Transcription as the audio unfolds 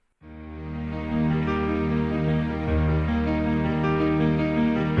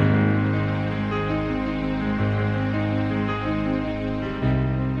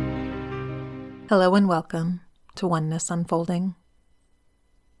Hello and welcome to Oneness Unfolding.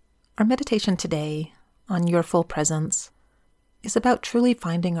 Our meditation today on Your Full Presence is about truly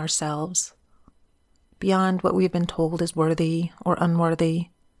finding ourselves beyond what we've been told is worthy or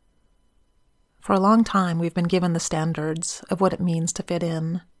unworthy. For a long time, we've been given the standards of what it means to fit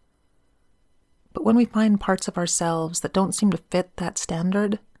in. But when we find parts of ourselves that don't seem to fit that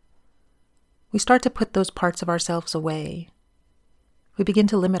standard, we start to put those parts of ourselves away. We begin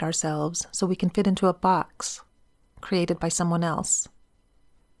to limit ourselves so we can fit into a box created by someone else.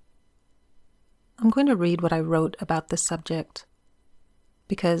 I'm going to read what I wrote about this subject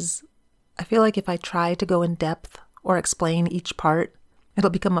because I feel like if I try to go in depth or explain each part, it'll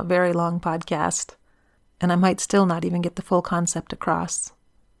become a very long podcast, and I might still not even get the full concept across.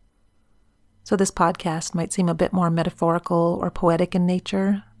 So this podcast might seem a bit more metaphorical or poetic in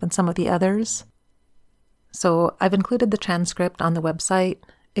nature than some of the others. So I've included the transcript on the website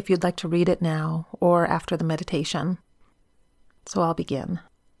if you'd like to read it now or after the meditation. So I'll begin.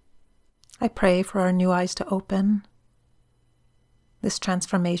 I pray for our new eyes to open. This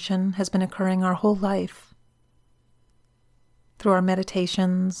transformation has been occurring our whole life. Through our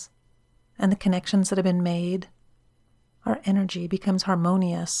meditations and the connections that have been made, our energy becomes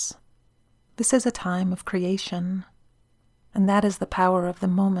harmonious. This is a time of creation, and that is the power of the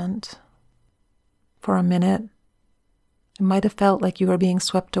moment. For a minute, it might have felt like you were being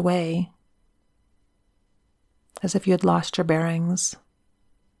swept away, as if you had lost your bearings.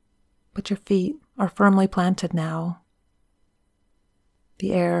 But your feet are firmly planted now.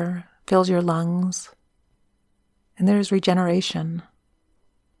 The air fills your lungs, and there is regeneration.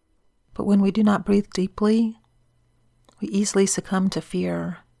 But when we do not breathe deeply, we easily succumb to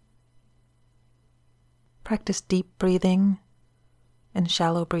fear. Practice deep breathing and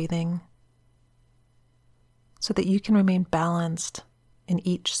shallow breathing, so that you can remain balanced in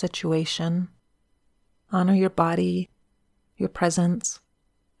each situation. Honor your body, your presence,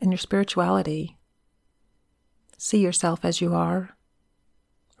 and your spirituality. See yourself as you are.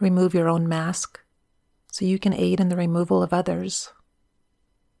 Remove your own mask so you can aid in the removal of others.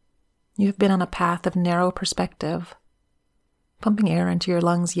 You have been on a path of narrow perspective. Pumping air into your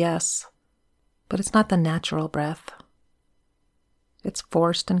lungs, yes, but it's not the natural breath. It's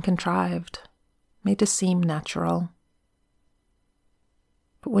forced and contrived, made to seem natural.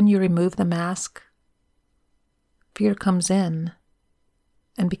 But when you remove the mask, fear comes in,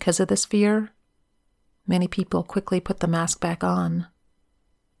 and because of this fear, many people quickly put the mask back on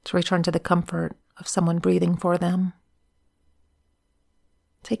to return to the comfort of someone breathing for them.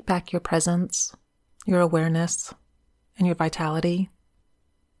 Take back your presence, your awareness, and your vitality.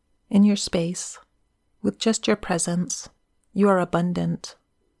 In your space, with just your presence, you are abundant.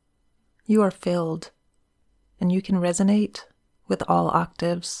 You are filled, and you can resonate with all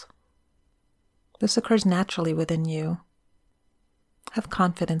octaves. This occurs naturally within you. Have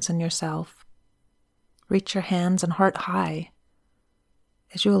confidence in yourself. Reach your hands and heart high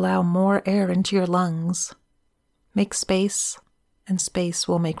as you allow more air into your lungs. Make space, and space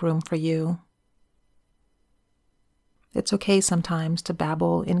will make room for you. It's okay sometimes to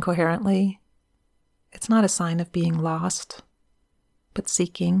babble incoherently. It's not a sign of being lost, but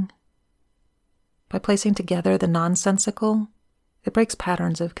seeking. By placing together the nonsensical, it breaks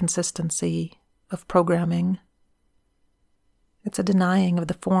patterns of consistency, of programming. It's a denying of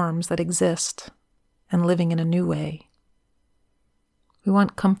the forms that exist and living in a new way. We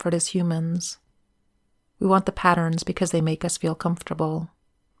want comfort as humans. We want the patterns because they make us feel comfortable.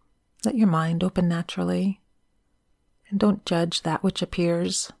 Let your mind open naturally, and don't judge that which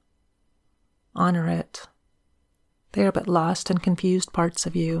appears. Honor it. They are but lost and confused parts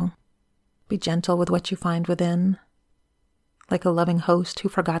of you. Be gentle with what you find within, like a loving host who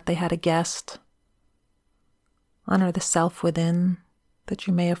forgot they had a guest. Honor the self within that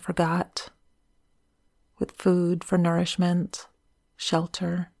you may have forgot, with food for nourishment,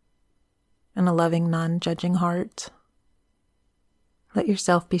 shelter, and a loving, non-judging heart. Let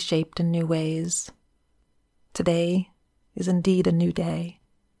yourself be shaped in new ways. Today is indeed a new day.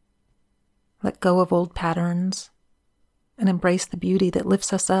 Let go of old patterns and embrace the beauty that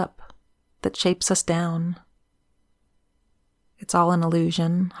lifts us up, that shapes us down. It's all an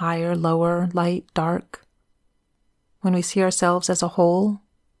illusion, higher, lower, light, dark. When we see ourselves as a whole,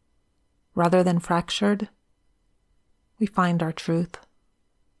 rather than fractured, we find our truth.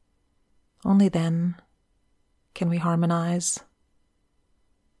 Only then can we harmonize.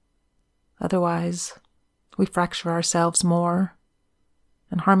 Otherwise, we fracture ourselves more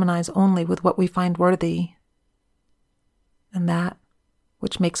and harmonize only with what we find worthy. And that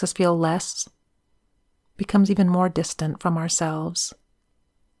which makes us feel less becomes even more distant from ourselves.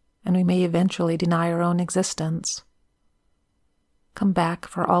 and we may eventually deny our own existence. Come back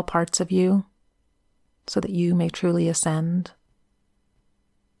for all parts of you, so that you may truly ascend.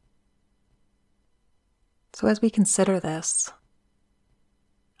 So as we consider this,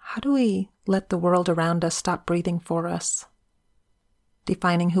 how do we let the world around us stop breathing for us,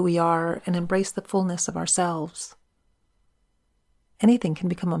 defining who we are and embrace the fullness of ourselves? Anything can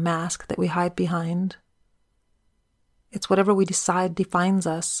become a mask that we hide behind. It's whatever we decide defines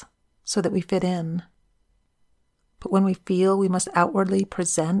us so that we fit in. But when we feel we must outwardly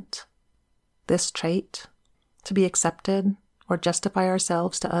present this trait to be accepted or justify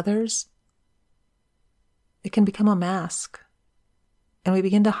ourselves to others, it can become a mask, and we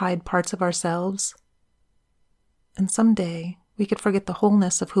begin to hide parts of ourselves, and someday we could forget the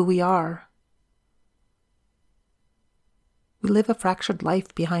wholeness of who we are. We live a fractured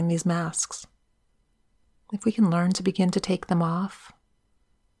life behind these masks. If we can learn to begin to take them off,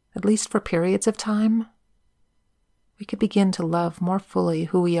 at least for periods of time, we could begin to love more fully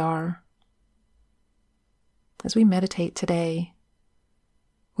who we are. As we meditate today,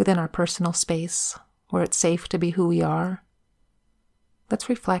 within our personal space, where it's safe to be who we are, let's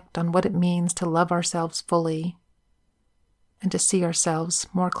reflect on what it means to love ourselves fully and to see ourselves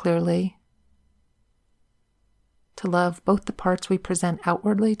more clearly. To love both the parts we present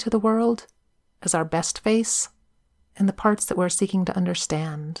outwardly to the world as our best face and the parts that we're seeking to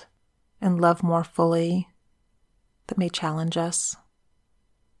understand and love more fully that may challenge us.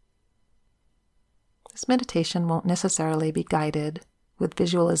 This meditation won't necessarily be guided with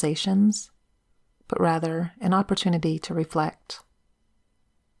visualizations, but rather an opportunity to reflect.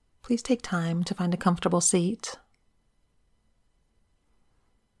 Please take time to find a comfortable seat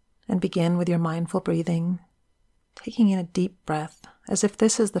and begin with your mindful breathing, taking in a deep breath as if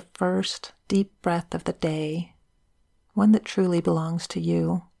this is the first deep breath of the day, one that truly belongs to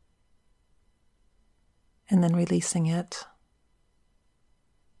you, and then releasing it.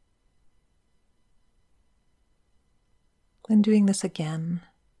 Then doing this again,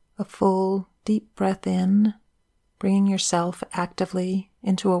 a full, deep breath in, bringing yourself actively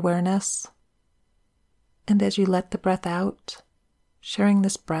into awareness. And as you let the breath out, sharing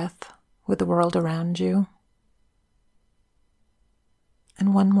this breath with the world around you.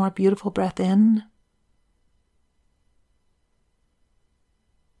 And one more beautiful breath in,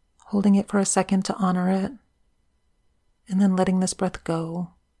 holding it for a second to honor it, and then letting this breath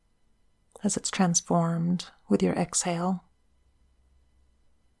go as it's transformed with your exhale.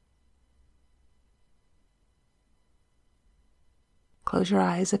 Close your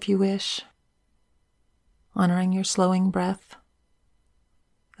eyes if you wish, honoring your slowing breath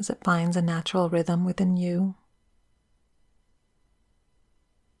as it finds a natural rhythm within you.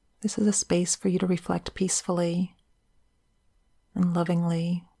 This is a space for you to reflect peacefully and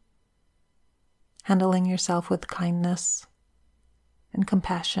lovingly, handling yourself with kindness and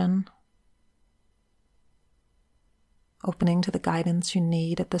compassion, opening to the guidance you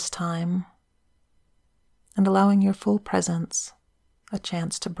need at this time, and allowing your full presence a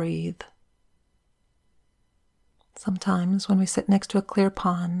chance to breathe. Sometimes when we sit next to a clear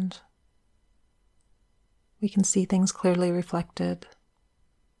pond, we can see things clearly reflected.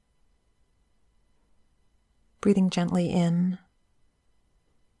 Breathing gently in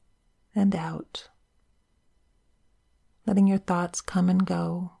and out, letting your thoughts come and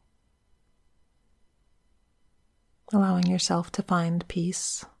go, allowing yourself to find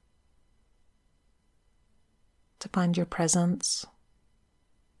peace, to find your presence,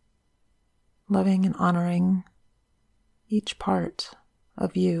 loving and honoring each part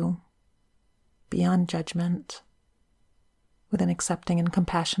of you beyond judgment, with an accepting and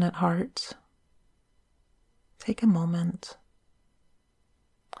compassionate heart. Take a moment.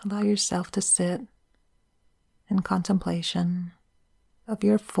 Allow yourself to sit in contemplation of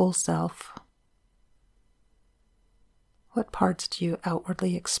your full self. What parts do you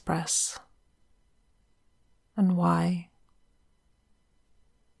outwardly express, and why?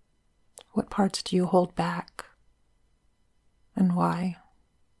 What parts do you hold back, and why?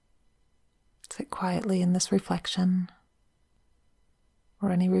 Sit quietly in this reflection,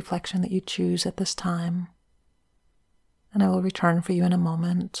 or any reflection that you choose at this time, and I will return for you in a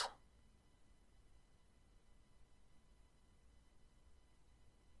moment.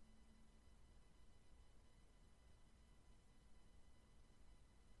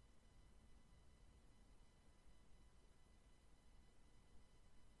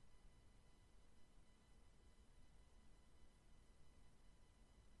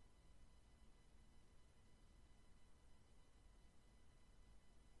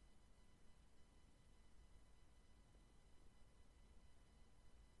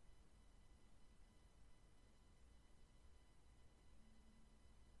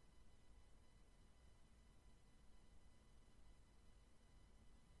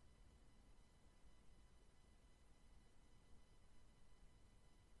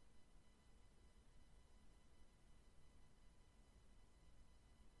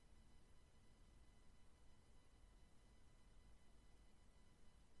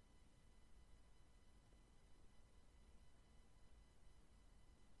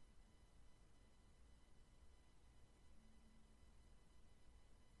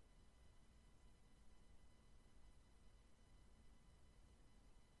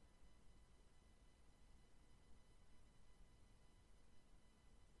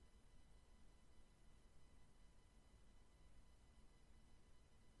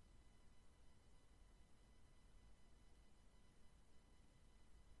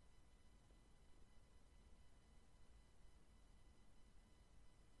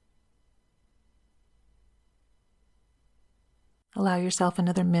 Allow yourself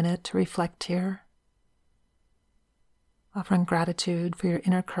another minute to reflect here, offering gratitude for your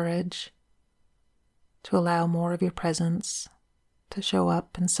inner courage to allow more of your presence to show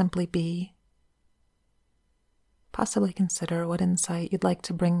up and simply be. Possibly consider what insight you'd like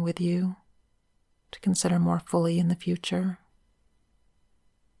to bring with you to consider more fully in the future.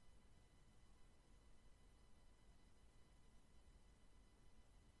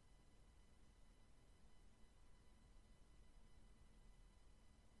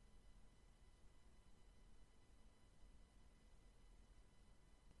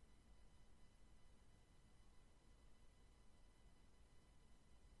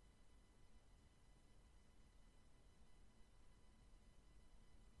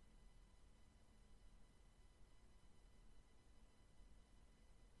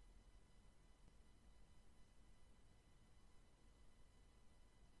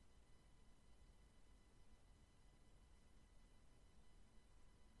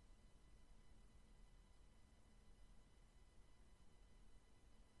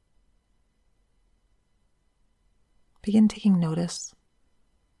 Begin taking notice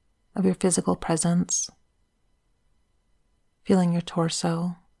of your physical presence, feeling your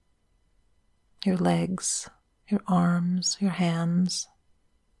torso, your legs, your arms, your hands,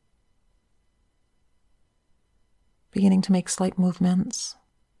 beginning to make slight movements.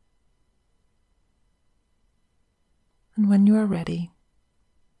 And when you are ready,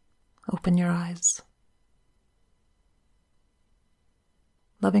 open your eyes.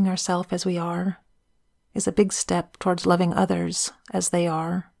 Loving ourselves as we are is a big step towards loving others as they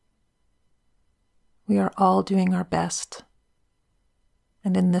are. We are all doing our best.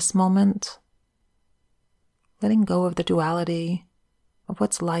 And in this moment, letting go of the duality of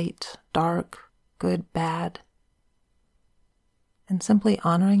what's light, dark, good, bad, and simply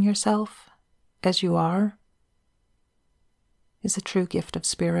honoring yourself as you are is a true gift of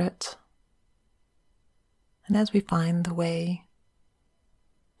spirit. And as we find the way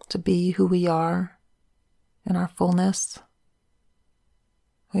to be who we are in our fullness,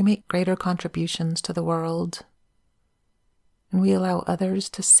 we make greater contributions to the world, and we allow others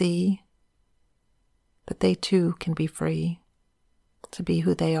to see that they too can be free to be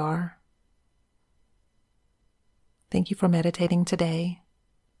who they are. Thank you for meditating today.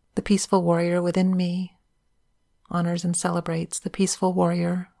 The peaceful warrior within me honors and celebrates the peaceful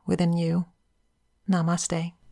warrior within you. Namaste.